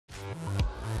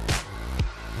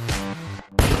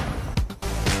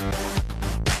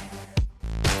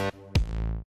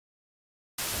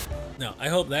No, I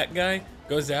hope that guy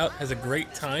goes out, has a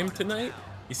great time tonight.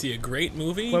 You see a great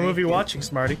movie. What movie you watching,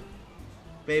 Smarty?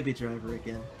 Baby Driver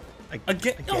again.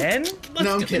 Again?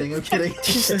 No, I'm kidding. I'm kidding.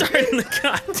 Starting the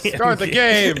goddamn Start the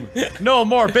game. No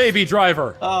more Baby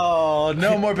Driver. Oh,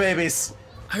 no more babies.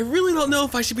 I really don't know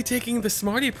if I should be taking the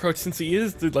Smarty approach since he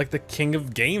is the king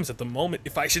of games at the moment.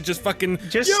 If I should just fucking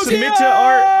submit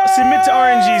to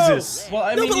RNGesus. Well,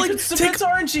 I mean, but you like, can submit to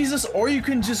RNGesus, or you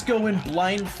can just go in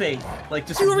blind faith. Like,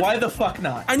 just why the fuck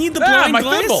not? I need the blind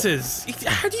glasses.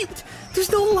 How do you?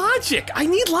 There's no logic. I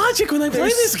need logic when I play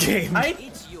this game.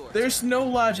 There's no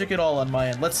logic at all on my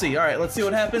end. Let's see. All right, let's see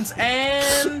what happens.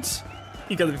 And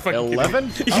You gotta be fucking 11?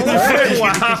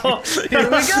 Wow. here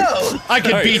we go. I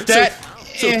can beat that.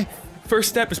 So, first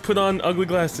step is put on ugly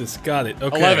glasses. Got it.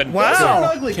 Okay. 11. Wow. Those aren't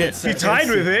ugly. You tied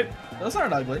with it. Those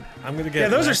aren't ugly. I'm gonna get. Yeah,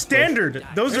 those are last standard.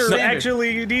 Those are standard.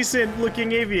 actually decent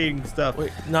looking aviating stuff. Wait,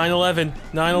 9/11.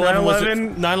 9/11 was it?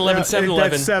 9/11.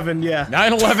 7/11. That's 7, yeah.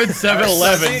 9/11, 7/11.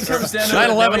 I think it comes down to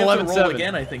 9/11, we have to 11/7. roll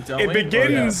again, I think, don't It we?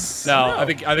 begins. No, I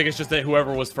think it's just that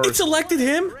whoever was It first. selected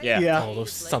him. Yeah. Yeah. Oh,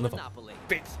 those son of a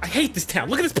bitch. I hate this town.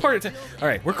 Look at this part of town. All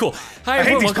right, we're cool. Hi, hate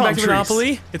everyone. these Welcome back palm to trees.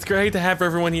 Monopoly. It's great to have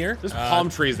everyone here. There's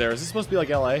palm trees there. Is this supposed to be like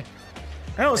LA?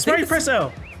 Oh, Smarty, press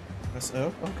O. Oh,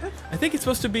 okay. I think it's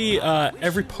supposed to be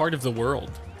every part of the world.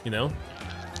 You know.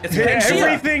 It's Yeah, Pangea.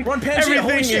 everything We're on Pangea, holy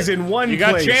everything shit. is in one You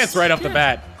got place. chance right off the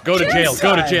bat. Go to jail.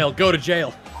 Go to jail. Go to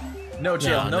jail. No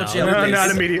jail. No, No, no. jail. No, please. not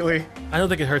immediately. I don't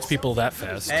think it hurts people that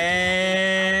fast.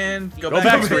 And go back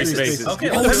back to to three spaces. spaces. Okay.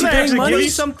 Oh, Doesn't is he that paying actually money? give you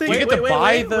something? You get to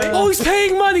buy the. Oh, he's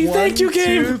paying money. Thank you,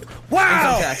 game. Income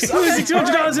Wow! tax. Losing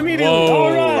Okay. $200 immediately. Whoa.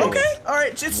 All right. Okay. All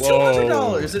right. It's Whoa.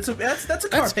 $200. It's that's a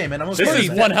car payment. I'm This okay is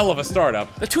with one that. hell of a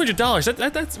startup. That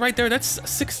 $200. That's right there. That's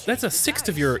a sixth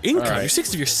of your income. All right. Your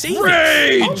sixth of your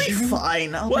savings. I'll be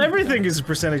fine. Well, everything is a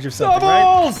percentage of something, right?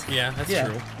 Doubles! Yeah, that's Yeah.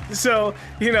 true. So,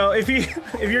 you know, if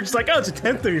you're just like, oh, it's a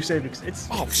tenth of your savings, it's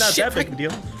not shit, that big of a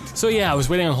deal. So yeah, I was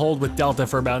waiting on hold with Delta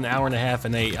for about an hour and a half,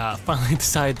 and they finally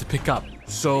decided to pick up.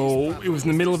 So it was in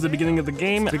the middle of the beginning of the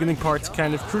game. The beginning part's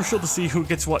kind of crucial to see who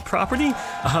gets what property.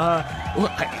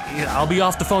 I'll be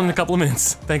off the phone in a couple of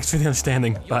minutes. Thanks for the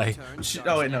understanding. Bye.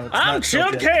 Oh wait, no. It's I'm not chilled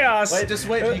so good. chaos. Wait, just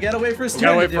wait. You gotta wait for his turn.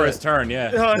 Gotta to wait do for it. his turn,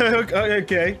 yeah.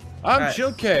 Okay. I'm Alright.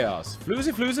 chilled chaos.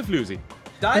 Floozy, floozy, floozy.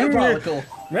 Diabolical.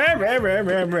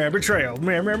 Betrayal.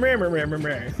 Diabolical.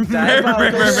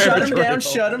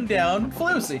 Shut him down.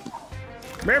 Floozy.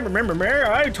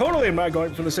 I totally am not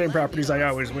going for the same properties I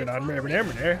always win on.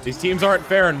 These teams aren't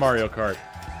fair in Mario Kart.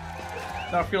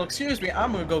 Now, if you'll excuse me,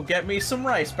 I'm gonna go get me some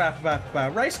rice.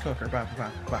 Rice cooker.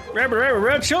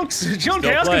 Chilled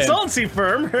Chaos playing. Consultancy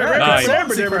Firm. Nice.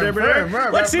 Let's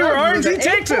see where RNG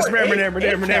takes us.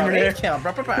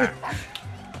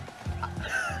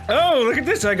 Oh, look at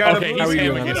this. I got Okay, a... he's you hamming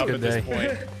doing? it That's up a at good this day.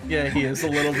 point. Yeah, he is a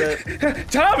little bit.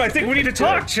 Tom, I think we need to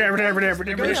talk. My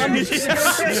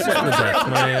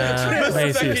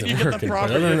AC isn't working, but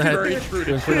other than that,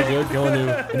 doing pretty good. Going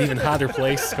to an even hotter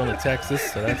place, going to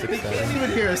Texas, so that's He can't exciting.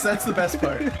 even hear us. That's the best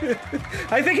part.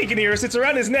 I think he can hear us. It's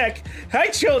around his neck. Hi,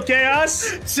 Chilled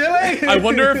Chaos. Silly. I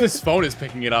wonder if his phone is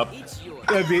picking it up.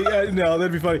 That'd be no,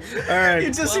 that'd be funny. All right, He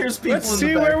just hears people let's in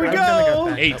see the where we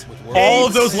background. go. 8. All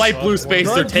of those light blue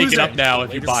spaces are taken up now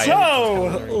if you buy it. So,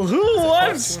 who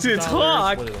wants to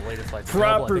talk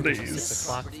properties?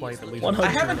 I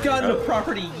haven't gotten a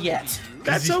property yet.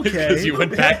 That's Because okay. you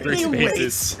went back 3 Let me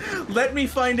spaces. wait. Let me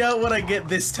find out what I get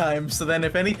this time, so then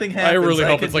if anything happens, really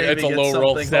hope could it's like- maybe it's a get low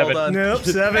roll, something. 7. Hold on. Nope,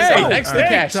 7. Hey, next to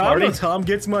cash, Tom, Marty. Tom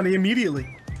gets money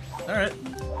immediately. All right,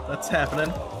 that's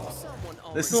happening.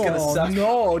 This is gonna Oh suck.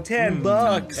 no,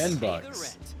 $10. 10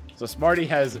 bucks. So Smarty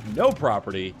has no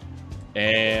property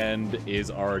and is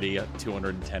already at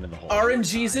 210 in the hole.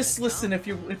 RNGesus, listen, if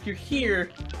you're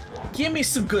here, give me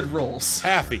some good rolls.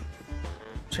 Happy.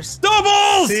 Just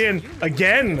Doubles! seeing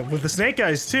again with the Snake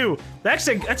Eyes too. That's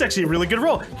actually a really good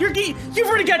roll. You've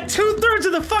already got 2/3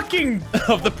 of the fucking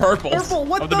Of the purples. purple.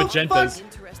 What of the magentas.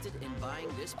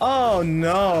 Oh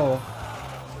no.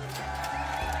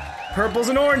 Purples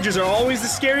and oranges are always the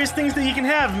scariest things that you can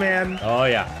have, man. Oh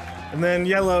yeah. And then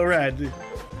yellow, red.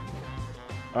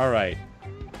 All right.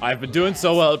 I've been doing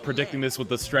so well at predicting this with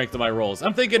the strength of my rolls.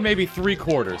 I'm thinking maybe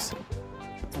 3/4.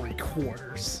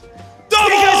 3/4.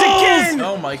 Doubles! Again!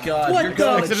 Oh my god, What you're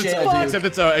going the to jail, dude.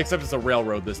 Except it's a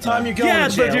railroad this time. Tom, you're going Yeah,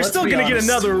 to jail. but you're let's still be gonna get honest.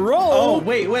 another roll. Oh,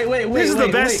 wait. This is the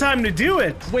best time to do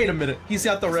it. Wait a minute. He's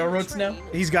got the railroads now?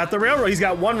 He's got the railroad. He's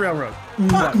got 1 railroad.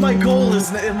 Fuck, my goal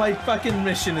is, my fucking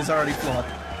mission is already flawed.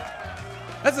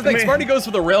 That's the thing. Man. Smarty goes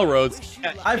for the railroads.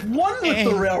 I've won with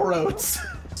the railroads.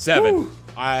 7. Woo.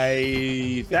 I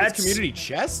think That's- it's community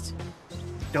chest?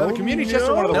 Don't the community chest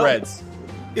or one of the know. reds?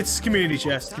 It's community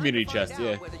chest. Community chest,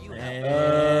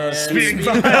 yeah. Speeding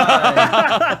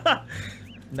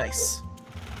Nice.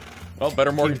 Well,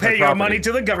 better mortgage Pay my your property. money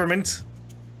to the government.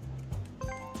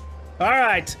 All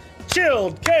right,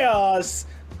 chilled chaos.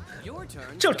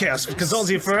 Chilled chaos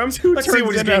consultancy firm. Let's see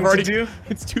what he's going to do.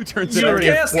 It's 2 turns in already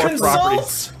have 4 properties.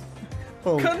 Consult!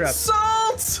 Holy crap.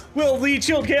 Consult! Will the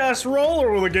chilled chaos roll,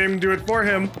 or will the game do it for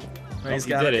him? He's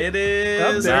he got did it. it. It Oh,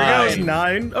 is there he goes.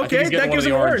 9. 9. Okay, he's getting that one gives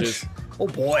of him the orange. oranges. Oh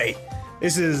boy,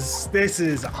 this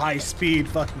is high speed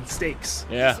fucking stakes,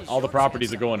 Yeah, all the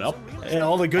properties are going up. and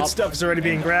all the good stuff is already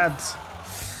being grabbed.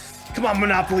 Come on,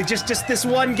 Monopoly, just this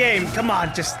one game. Come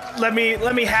on, just let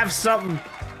me have something.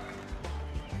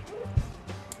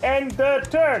 End the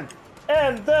turn.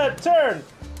 End the turn.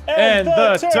 And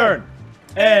the turn.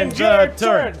 And your the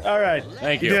turn. All right.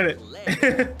 Thank You you. did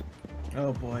it.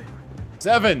 Oh boy.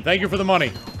 7. Thank you for the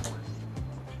money.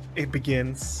 It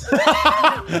begins.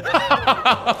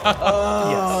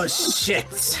 Oh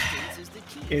shit.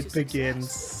 It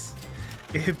begins.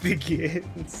 It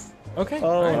begins. Okay. Oh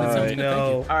All right, that sounds good.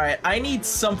 no. All right, I need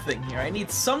something here. I need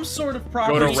some sort of Go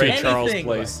property. to Ray anything. Charles'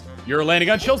 place. You're landing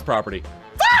on Chill's property.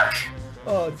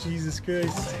 Oh Jesus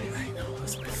Christ.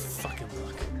 Fucking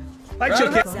luck. I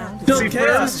chill Right chaos. Chill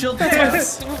chaos, chill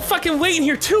chaos. Fucking waiting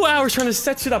here 2 hours trying to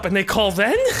set shit up, and they call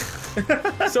then.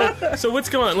 so what's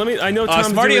going on? I know Tom's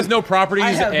Smarty doing- has no properties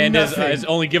I have and nothing. is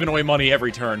only giving away money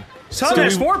every turn. Tom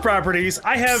has 4 properties.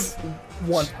 I have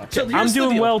 1. Chill, I'm here's the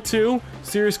doing deal. well too.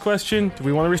 Serious question: do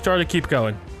we want to restart or keep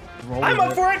going? I'm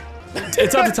up for it.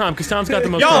 It's up to Tom because Tom's got the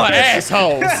most. Y'all are properties.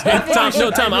 assholes. Tom, no,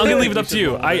 Tom, I'm gonna leave it up to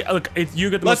you. You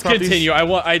get the Let's most properties. continue.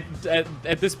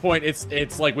 At this point,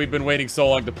 it's like we've been waiting so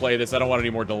long to play this. I don't want any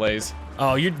more delays.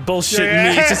 Oh, you're bullshitting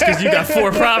me just because you got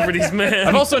 4 properties, man.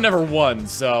 I've also never won,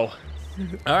 so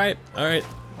All right. I right,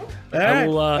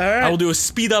 will. all right. I will do a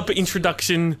speed up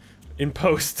introduction in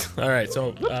post. All right.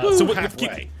 So,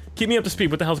 halfway. keep me up to speed.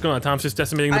 What the hell's going on? Tom's just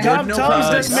decimating the I board. have no Tom's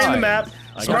properties. decimating the map.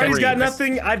 I got Smarty's 3. got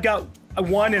nothing. I've got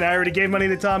 1, and I already gave money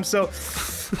to Tom. So,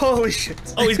 holy shit.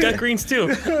 Oh, he's got greens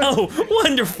too. Oh,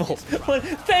 wonderful. Well,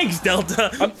 thanks, Delta.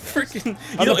 Freaking.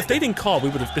 You know, if they didn't call,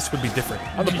 this would be different.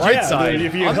 on the bright Yeah, side.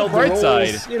 if you On the held bright rolls,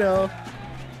 side. you know.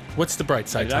 What's the bright I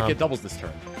side, did not Tom? get doubles this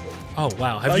turn. Oh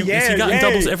wow. Have Oh, you? Has he yeah, gotten yeah.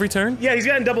 doubles every turn? Yeah, he's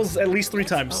gotten doubles at least 3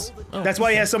 times. Oh, That's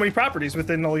why he has so many properties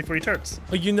within only 3 turns.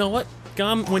 Oh, you know what,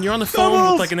 Gum? When you're on the phone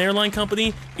Doubles! with like an airline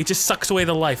company, it just sucks away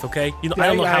the life. Okay. You know, I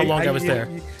don't know how long I was there.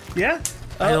 Yeah.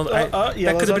 I don't.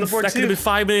 Yeah, that could have been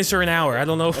 5 minutes or an hour. I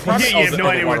don't know. Yeah, you have no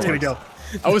idea where it's gonna go.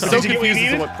 I was so Did you get what you confused as to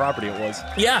needed? what property it was.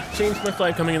 Yeah, changed my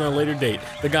flight coming in on a later date.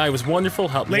 The guy was wonderful,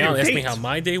 helped me Later out, asked me date? how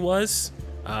my day was.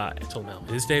 I told him how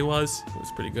his day was. It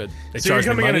was pretty good. They So you're charged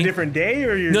me coming on money. a different day,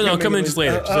 or you're No, I'm coming in just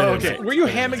later. Just later Oh, in the okay. day. Were you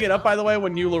hamming it up, by the way,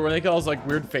 when you were making all those like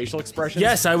weird facial expressions?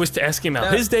 Yes, I was to ask him how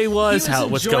his day He was, how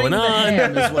what's enjoying going the on.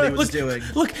 hand is what he was doing.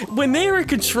 Look, when they are in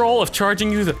control of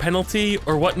charging you the penalty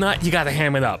or whatnot, you gotta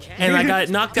ham it up. And I got it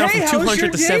knocked down Hey, from how's your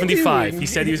 200 to day 75. doing? He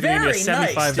said he was gonna give me a Very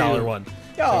nice, $75 dude. one.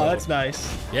 Oh, that's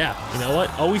nice. Yeah, you know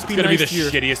what? Always be It's gonna nice be the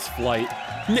to your... shittiest flight.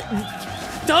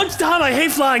 Don't stop! I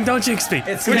hate flying. Don't jinx me.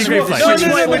 It's It's a gonna great be- flight. No, Which way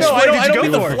I did don't you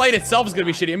think go the for? flight itself is gonna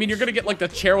be shitty. I mean, you're gonna get like the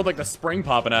chair with like the spring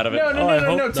popping out of it. No, Oh, I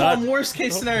no, hope Tom. not. Worst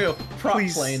case scenario, prop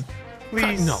Please. plane.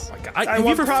 Please. No, my God. I Have you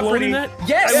want ever flown in property. that?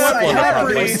 Yes, I want I have.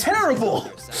 property. It's terrible.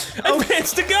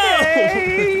 Advance to go!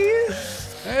 Hey.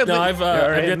 No, I've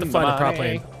yet to fly the prop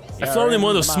plane. I've flown in one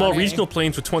of those small regional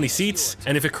planes with 20 seats,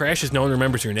 and if it crashes, no one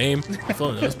remembers your name. I've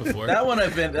flown in those before. That one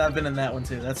I've been in that one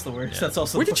too. That's the worst. That's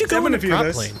also. Where did you go I've in been the a few of prop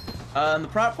those. plane? On the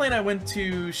prop plane, I went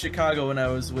to Chicago when I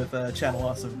was with Channel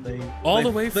Awesome. All the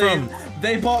way from-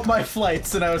 They bought my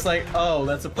flights, and I was like, oh,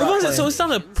 that's a prop What was plane. it? So it's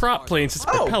not a prop plane, it's a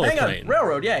oh, propeller hang on, plane.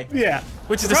 railroad, yay. Yeah.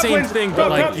 Which is the Prop same planes- thing, but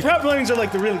prop- like... prop planes are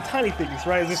like the really tiny things,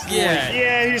 right? Just Yeah. Like,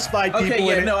 yeah, here's 5 people Okay,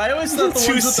 yeah, in it. no, I always thought the ones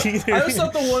with Two-seater. I always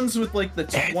thought the ones with like the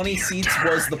 20 seats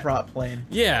was the prop plane.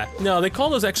 Yeah, no, they call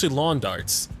those actually lawn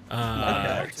darts.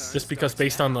 Just because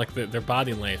based on like their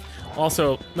body length.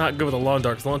 Also, not good with a lawn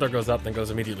dart, because the lawn dart goes up then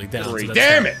goes immediately down. So that's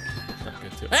Damn not- it! not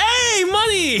good too. Hey,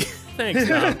 money! Thanks,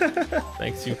 Tom.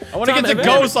 Thanks, you. I want to Tom, get to have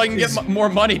go you- so I can get more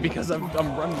money because I'm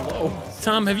running low.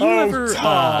 Tom, have you Oh, ever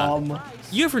Tom.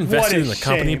 you ever invested What a in a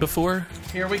company shame. before?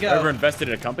 Here we Ever go. invested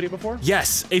in a company before?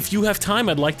 Yes. If you have time,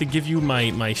 I'd like to give you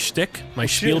my shtick, my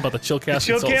spiel about the Chillcast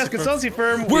Shield Chaos consultancy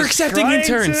firm. Consultancy firm. We're is accepting trying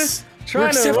interns. To, We're trying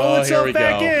to accept- roll Oh, here itself we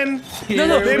back go. in.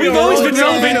 No, Here we've we always go been again.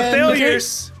 relevant. of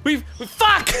failures. We've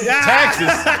fuck. Taxes.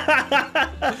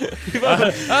 I don't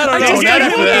I know. just Not gave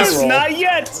after you that this. roll. Not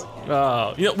yet.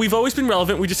 You know, we've always been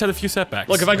relevant. We just had a few setbacks.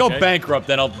 Look, if I go bankrupt,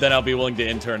 then I'll be willing to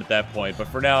intern at that point. But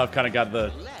for now, I've kind of got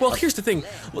the. Well, here's the thing.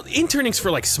 Well, interning's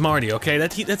for like smarty, okay?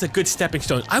 That's a good stepping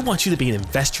stone. I want you to be an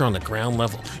investor on the ground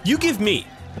level. You give me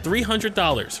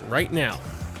 $300 right now,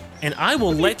 and I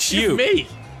will let you.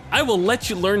 I will let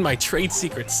you learn my trade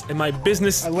secrets and my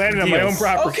business. I landed on my own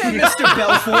property. Okay, Mr.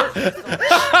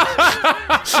 Belfort.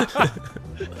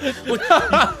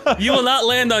 You will not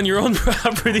land on your own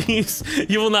properties.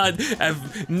 You will not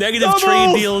have negative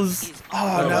trade deals.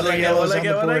 Oh, now the yellow's on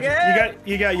the board.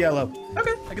 You got yellow.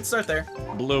 Okay, I can start there.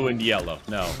 Blue and yellow.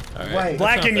 No. All right. Wait,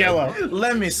 Black and yellow.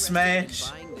 let me smash.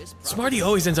 Smarty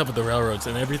always ends up with the railroads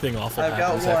and everything awful I've got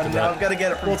happens one. after Now that. I've got to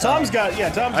get it from Well, Tom's got I've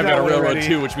got a one railroad already.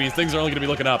 too, which means things are only gonna be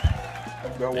looking up.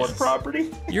 I've got one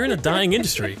property. You're in a dying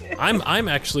industry. I'm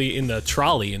actually in the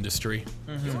trolley industry.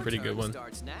 It's a pretty good one.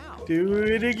 Do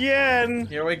it again.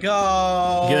 Here we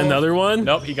go. Get another one?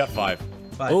 Nope, he got 5.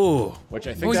 Oh. Which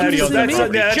I Oh, think you somebody did owns that it to me?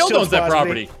 property. That's Jill owns that Jill's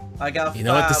property. I got You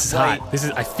know what? This is hot.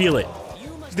 I feel it.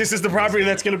 This is the property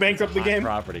that's gonna bankrupt the game.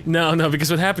 Property. No,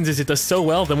 because what happens is it does so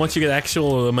well, then once you get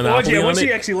actual monopoly Once on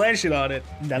you it, actually land shit on it,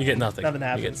 you get nothing. Nothing You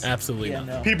happens. get absolutely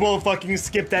nothing. People fucking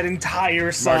skip that entire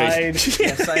Marty. side.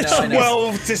 Yes, I know. I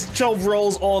know. 12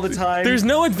 rolls all the time. There's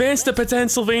no advance to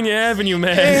Pennsylvania Avenue,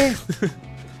 man.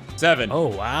 7. Oh,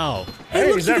 wow. Hey, Hey,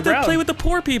 look, is you that get to brown? play with the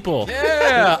poor people.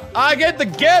 Yeah, I get the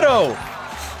ghetto.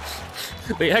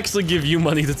 They actually give you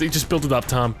money to just build it up,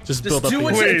 Tom. Just build up do the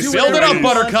what Wait, do Build it whatever up, you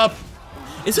want. Buttercup.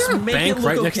 Is there a make it bank look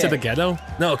right next to okay. the ghetto?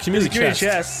 No, community Community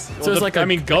chest. chest. So it's like a, I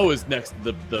mean, Go is next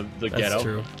to the that's ghetto.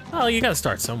 true. Oh, you gotta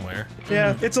start somewhere.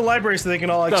 Yeah, it's a library so they can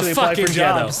all actually The apply fucking for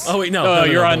ghetto. jobs. Oh wait, no, No,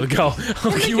 you're on- Go.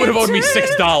 You would have owed me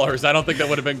 $6. I don't think that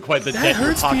would have been quite the That dent in your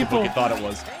hurts pocketbook people. you thought it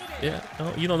was. Yeah.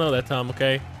 Oh, you don't know that, Tom.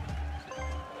 Okay.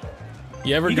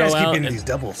 You ever You go guys keep out? getting And, these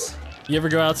doubles. you ever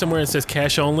go out somewhere and it says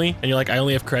cash only, and you're like, I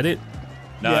only have credit?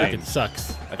 Nine. It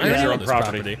sucks. I think it's your own this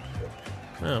property.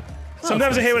 Oh.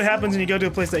 Sometimes I hate what happens when you go to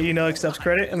a place that you know accepts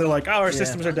credit, and they're like, "Oh, our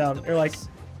systems are down." You're like,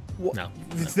 No.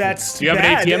 "That's Do you have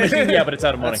bad." an ATM machine? Yeah, but it's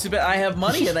out of money. That's too bad. I have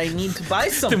money and I need to buy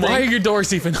something. Then why are your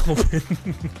doors even open?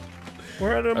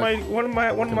 What am I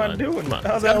on, doing? come on.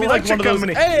 How's Gotta that be like electric one of those.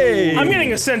 company? Hey! I'm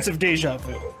getting a sense of deja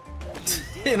vu.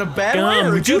 in a bad way or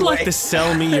a Would you good like way? to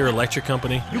sell me your electric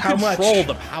company? How much? Control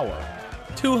the power.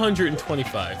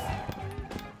 225.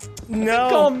 No,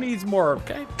 Calm needs more.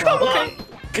 Okay. come on.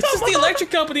 It's just the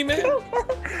electric company, man.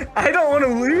 I don't want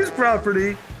to lose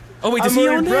property. Oh wait, does I'm he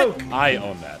already own that? broke. I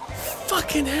own that.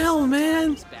 Fucking hell,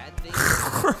 man.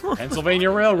 Pennsylvania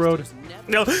Railroad.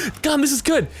 No, God, this is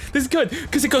good. This is good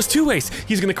because it goes two ways.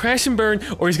 He's gonna crash and burn,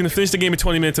 or he's gonna finish the game in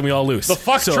 20 minutes and we all lose. The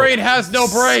fuck So- train has no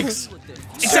brakes.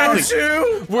 Exactly.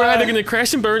 We're either gonna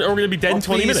crash and burn, or we're gonna be dead in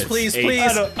 20 please, minutes. please, Eight. please.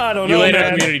 I don't You know, land in a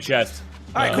man. community chest.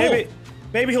 All right, cool.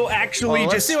 Maybe he'll actually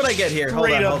let's just see what I get here. Hold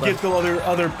straight on, up hold on. get the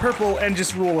other purple and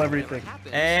just rule everything.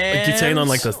 And Like you saying on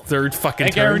like the third fucking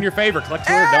Make Aaron turn. your favor. Collect $200.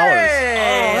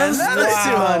 Hey, that's another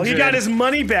Wow, 200. he got his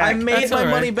money back. I made That's my all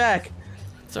right. money back.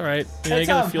 It's all right. Yeah, Hey you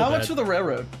gotta Tom, feel how bad. much for the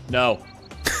railroad? No.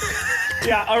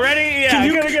 Yeah, already. Yeah, Can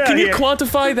you gotta get out can you here.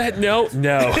 quantify that? No.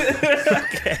 No.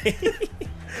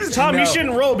 Tom, you No.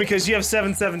 shouldn't roll because you have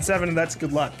 777, and that's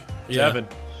good luck. Yeah. 7.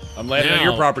 I'm landing on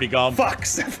your Now. property, Gom. Fuck,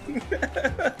 7.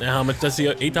 Now how much does he?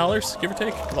 $8, give or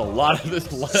take. That's a lot of this.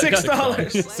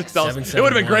 $6. $6. It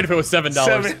would have been great if it was $7.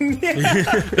 7. Yeah.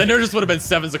 Then there just would have been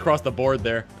 7s across the board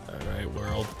there. All right,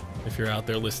 world. If you're out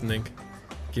there listening,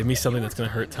 give me something that's gonna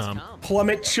hurt Tom.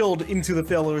 Plummet chilled into the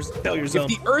failure zone. If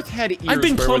the Earth had ears, I've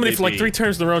been where would plummeted they for like be? 3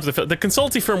 turns in a row. The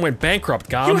consultancy firm went bankrupt,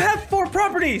 Gom. You have 4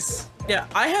 properties. Yeah,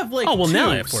 I have like Oh, well, 2, now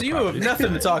I have 4 so you have properties.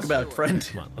 nothing to talk about, friend.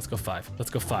 Come on, let's go 5.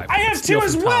 Let's go 5. I have Steal 2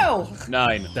 as from Tom. well.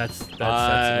 9. That's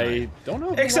I don't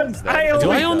know. If he Except owns that. I own. Do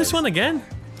I own this one again?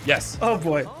 Yes. Oh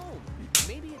boy.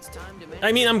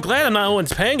 I mean, I'm glad I'm not the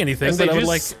one's paying anything, Yes, but they I would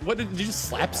just- like. What did you just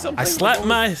slap something? I slapped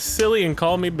my silly and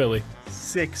called me Billy.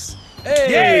 6.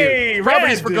 Hey, Yay,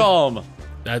 properties red. for Gom.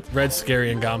 That red's scary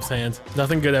in Gom's hands.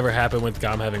 Nothing good ever happened with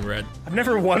Gom having red. I've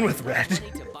never won with red.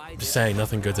 Just saying,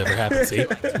 nothing good's ever happened. See,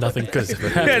 nothing good's ever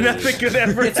Yeah, happened. nothing could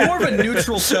ever. It's more of a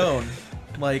neutral tone.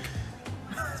 Like,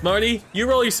 Smarty, you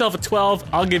roll yourself a 12.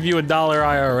 I'll give you $1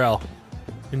 IRL.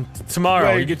 And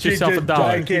tomorrow, you get yourself I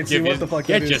 $1. can't see what the fuck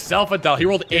Get it is. yourself $1. He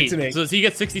rolled 8. It's an 8. So does he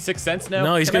get 66 cents now?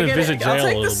 No, he's can I gonna get visit it? jail I'll a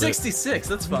take the little bit. 66.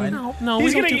 That's fine. No,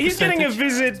 He's we don't getting do he's getting a percentage.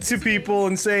 visit to people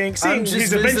and saying, I'm seeing just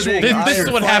his eventual. visiting. This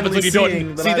is what happens when you finally seeing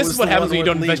don't. that See, I this was is what the happens one when you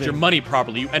don't worth invest your leaving. money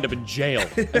properly. You end up in jail,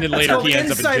 and then later So he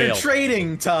ends up in insider jail.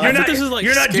 trading, Tom. You're not, this is like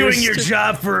you're not scary doing your st-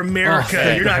 job for America.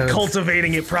 Oh, You're not thank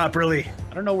cultivating it properly.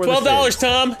 I don't know where $12, this is.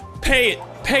 Tom. Pay it.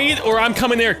 Pay it, or I'm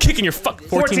coming there kicking your fuck.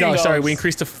 $14. Sorry, we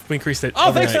increased it.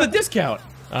 Oh, thanks for the overnight. discount.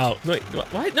 Oh, wait,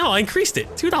 what? No, I increased it.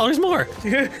 $2 more.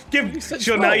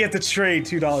 So now you have to trade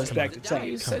 $2 back to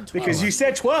Tom. Because you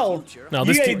said 12. No,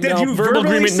 this verbal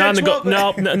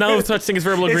agreement, no such thing as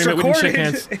verbal agreement. We didn't shake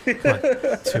hands. Come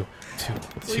on. Two.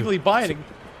 Legally binding.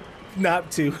 Not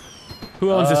 2.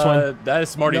 Who owns this one? That is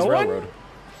Smarty's Railroad.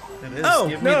 It is. Oh,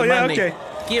 Give me no, the yeah, money. okay.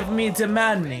 Give me the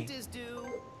money.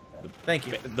 Thank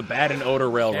you. The Bad and Odor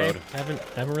Railroad.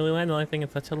 Haven't really landed on anything in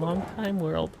such a long time,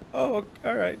 world. Oh,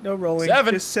 alright, no rolling.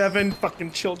 7. Just 7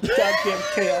 fucking chilled goddamn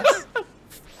chaos.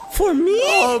 For me?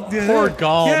 Oh, Poor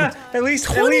Golem. Yeah, at least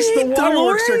the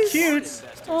waterworks are cute.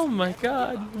 Oh my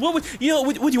god. What would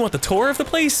would you want the tour of the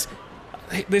place?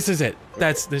 Hey, this is it.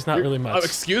 There's not really much.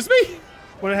 Excuse me?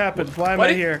 What happened? Why am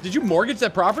I here? Did you mortgage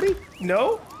that property?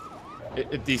 No?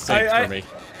 It desynced for me.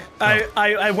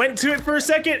 I went to it for a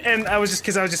second, and I was just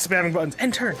spamming buttons.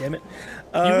 And turn, damn it.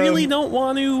 You really don't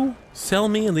want to sell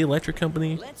me in the electric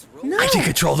company? No. I can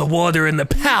control the water and the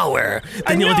power.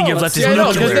 Then the only thing you have left is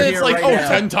nuclear. It's like, right now.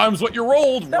 10 times what you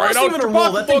rolled. That Right wasn't out even your a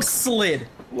roll. That thing pocketbook. slid.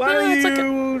 Why Yeah, it's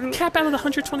do like a cap out of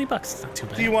 $120. It's not too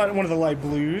bad. Do you want one of the light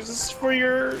blues for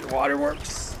your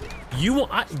waterworks? You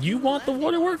want the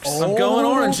waterworks? I'm going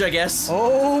orange, I guess.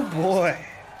 Oh boy.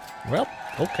 Well,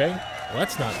 okay. Well,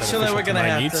 that's not beneficial So then we're to gonna my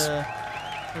have needs. to.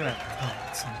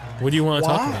 What do you want to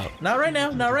talk about? Not right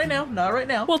now. Not right now. Not right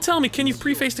now. Well, tell me, can you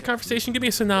preface the conversation? Give me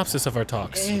a synopsis of our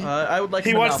talks. I would like.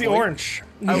 He a wants the Monopoly. orange.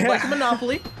 I would like a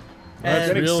Monopoly.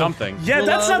 That's And real. something. Yeah, we'll,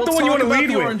 that's not we'll the one you talk want to about lead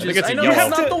the with. oranges. I think it's I a know yellow.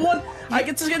 it's not the one.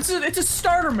 It's a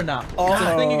starter Monopoly. It's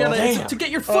a thing you gotta damn. to get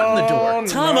your foot in the door.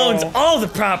 Tom owns all the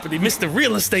property, Mr.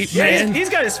 Real Estate Man. He's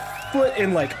got his foot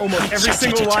in like almost every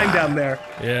single line down there.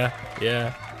 Yeah,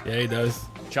 he does.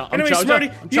 Anyway, Smarty,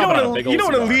 you don't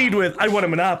want to lead with "I want a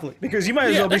Monopoly" because you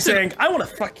might as well be saying "I want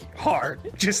to fuck you hard."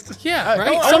 Just Yeah, right.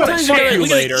 I wanna Sometimes fuck you you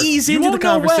gotta later. ease You into the won't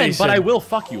know when, conversation. but I will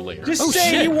fuck you later. just Oh,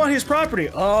 say shit. you want his property.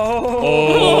 Oh,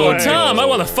 boy. Tom, I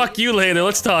want to fuck you later.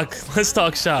 Let's talk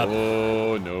shop.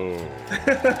 Oh no.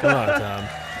 Come on, Tom.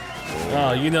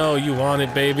 Oh, you know you want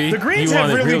it, baby. The Greens you have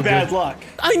want it really real bad good. luck.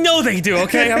 I know they do,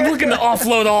 okay? I'm looking to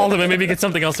offload all of them and maybe get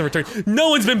something else in return. No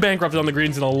one's been bankrupted on the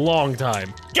Greens in a long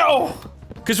time. Go.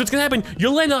 Because what's gonna happen,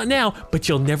 you'll land on it now, but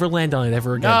you'll never land on it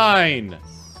ever again. 9.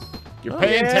 You're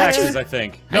paying yeah. taxes, I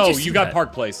think. I No, just you see got that.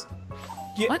 Park Place.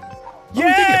 What? Oh, we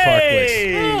did get Park Place.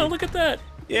 Yay! Oh, look at that.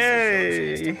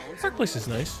 Yay! Park Place is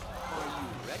nice.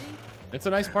 It's a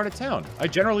nice part of town. I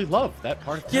generally love that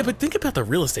part of town. Yeah, but think about the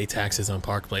real estate taxes on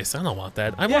Park Place. I don't want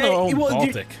that. I want to own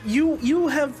Baltic. You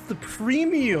have the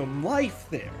premium life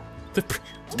there.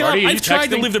 God, you I've tried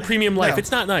to texting? live the premium life. No.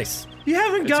 It's not nice. You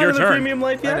haven't your gotten the turn. premium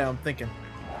life I yet. know. I'm thinking.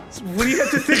 What do you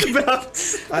have to think about?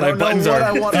 I My don't know buttons what are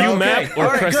I want. view Okay. map or All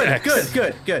right, press good, X.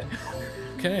 Good.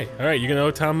 Okay, all right, you're gonna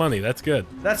owe Tom money. That's good.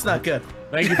 That's not good.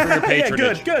 Thank you for your Yeah,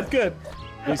 patronage. good.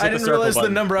 Please hit I the didn't circle realize the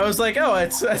button. number. I was like, oh, I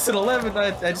said 11.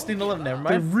 I just need 11. Never The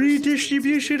mind.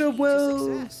 redistribution of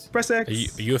wealth. Press X.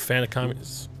 Are you a fan of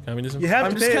communism? You have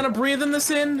I'm to just pay kind of breathing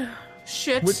this in.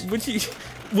 Shit.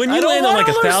 When you I don't land on like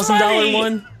wanna lose $1,000 money.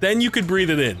 one, then you could breathe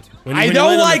it in. When I you don't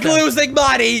land on like the losing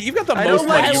money. You've got the I most don't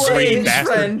like money, you change, greedy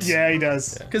bastard. friend. Yeah, he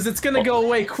does. Because it's gonna go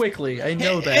away quickly. I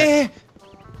know that.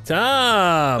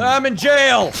 Tom! I'm in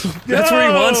jail. That's where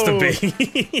he wants to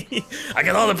be. I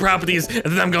got all the properties, and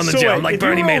then I'm going to So jail. wait, I'm like if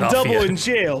Bernie you roll Madoff double here. in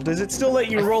jail, does it still let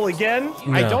you roll again?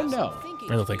 I No. don't know.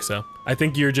 I don't think so. I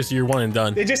think you're one and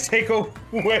done. They just take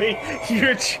away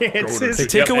your chances. They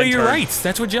take Yep, away your enter. rights.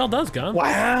 That's what jail does, Gon.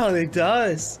 Wow, it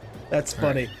does. That's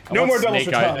funny. I No want more doubles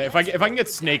for Snake Tom. Eye. If I can get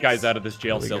Snake Eyes out of this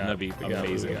jail We cell, got- that'd be we got-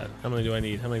 amazing. we got- How many do I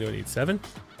need? 7?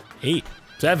 8.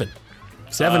 7.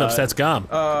 7 upsets Gom.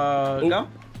 No?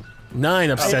 9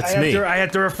 upsets me. I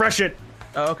have to refresh it.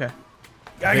 Oh, okay.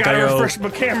 I think gotta I owe- refresh my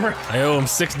camera. I owe him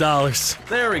 $6.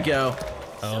 There we go.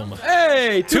 Oh my.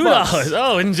 Hey, $2.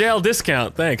 Oh, in jail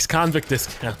discount. Thanks. Convict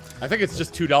discount. I think it's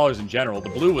just $2 in general. The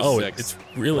blue was Oh, 6. it's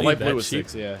really the light that blue was cheap?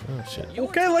 6. Yeah. Oh shit.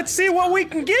 Okay, let's see what we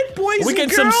can get, boys We and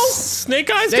get girls. some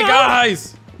snake eyes. Snake Gom?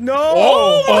 Eyes. No.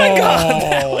 Oh my Oh. god,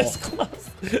 that was close.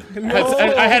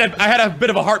 I had a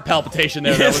bit of a heart palpitation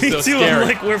there. Yeah, that was me so too. scary. I'm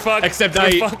like, we're fucked. Except we're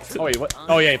I. fucked. Oh wait, what?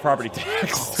 Oh yeah, property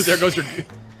tax. there goes your.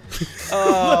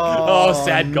 Oh,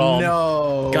 sad Golem.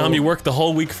 No. Gom, you worked the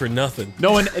whole week for nothing.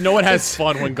 No one has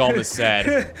fun when Golem is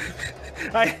sad.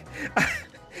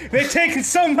 They've taken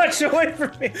so much away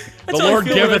from me. The how I Lord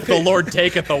feel when I giveth, the pay- Lord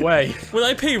taketh away. When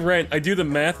I pay rent, I do the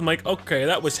math. I'm like, okay,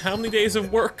 that was how many days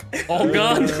of work? All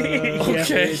gone? Okay.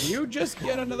 Did you just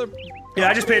get another? Yeah,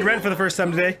 I just paid rent for the first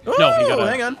time today. No, you got Oh, a.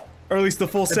 hang on. Or at least the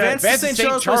full set. Advanced St. St.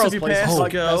 Charles Charles if you place. pass, Oh,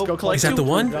 like, let's go collect Is that the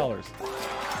one? $2.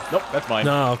 Nope, that's mine.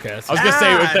 No, okay. That's I was gonna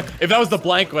say Ah. if that was the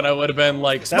blank one, I would have been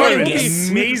like, would've Smarty, been we'll be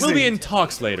amazing. in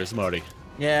talks later, Smarty.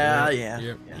 Yeah.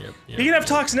 Yep. You can have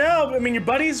talks now. I mean, your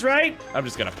buddies, right? I'm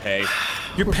just gonna pay.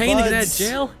 You're paying to get out of buds.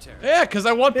 jail? Yeah, because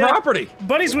I want property.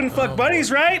 Buddies wouldn't fuck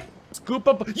buddies, right? Scoop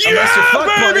up. Unless you fuck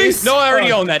buddies. No, I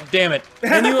already own that. Damn it.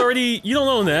 And you don't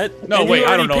own that. No, and wait, you I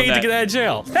already don't own paid that. to get out of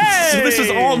jail. Hey! So this is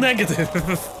all negative.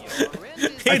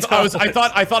 I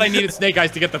thought I needed Snake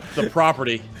Eyes to get the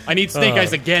property. I need Snake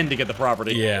Eyes again to get the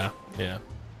property. Yeah.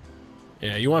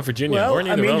 You want Virginia? Well, We're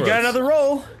near I the mean, you got railroads. another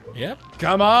roll. Yep.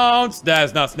 Come on,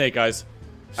 that's not Snake Eyes.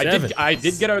 Seven. I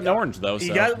did get an orange though. So.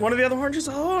 You got one of the other oranges?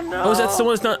 Oh no! Oh, is that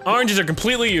someone's not? Oranges are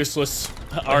completely useless.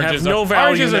 Oranges have no are,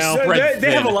 value oranges are now. spread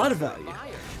They have a thin. lot of value.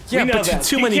 Yeah, We know but that.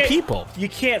 too You many can't- people. You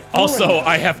can't. fool Also, anyone.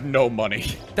 I have no money.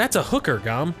 That's a hooker,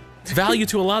 Gom. Value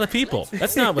to a lot of people.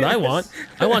 That's not what I want.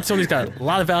 I want someone who's got a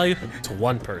lot of value to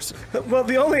one person. Well,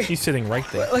 the only. She's sitting right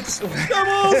there. Let's.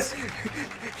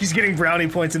 He's getting brownie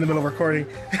points in the middle of recording.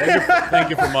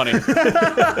 Thank you for money.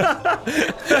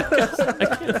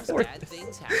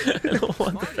 I don't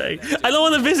want to pay. I don't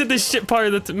want to visit this shit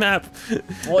part of the map.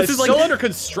 Well, This it's is like- still under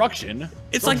construction.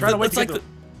 It's Still like trying to wait it's to like get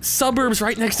the suburbs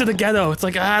right next to the ghetto. It's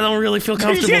like I don't really feel You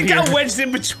comfortable can't here. got wedged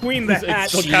in between the It's hatch.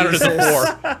 still counted as a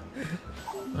floor.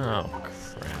 Oh,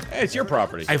 crap. Hey, it's your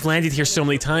property. I've landed here so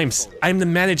many times. I'm the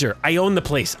manager. I own the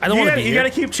place. I don't You want to gotta, be you here.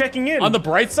 gotta keep checking in. On the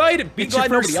bright side, be it's your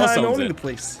glad nobody first else time owns owning the it.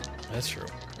 place. That's true.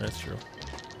 That's true.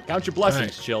 Count your blessings,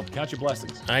 Alright. Chilled. Count your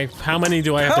blessings. How many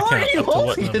do I have How to are count? you Up to what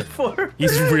holding number? it for?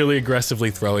 He's really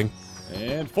aggressively throwing.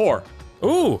 And 4.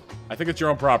 Ooh! I think it's your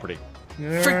own property.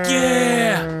 Frick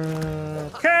yeah!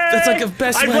 That's like a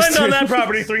best I blend Western. on that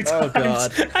property 3 times. Oh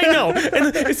god. I know,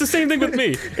 and it's the same thing with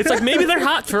me. It's like maybe they're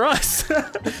hot for us,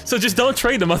 so just don't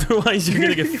trade them, otherwise you're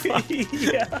gonna get fucked.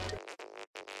 Yeah.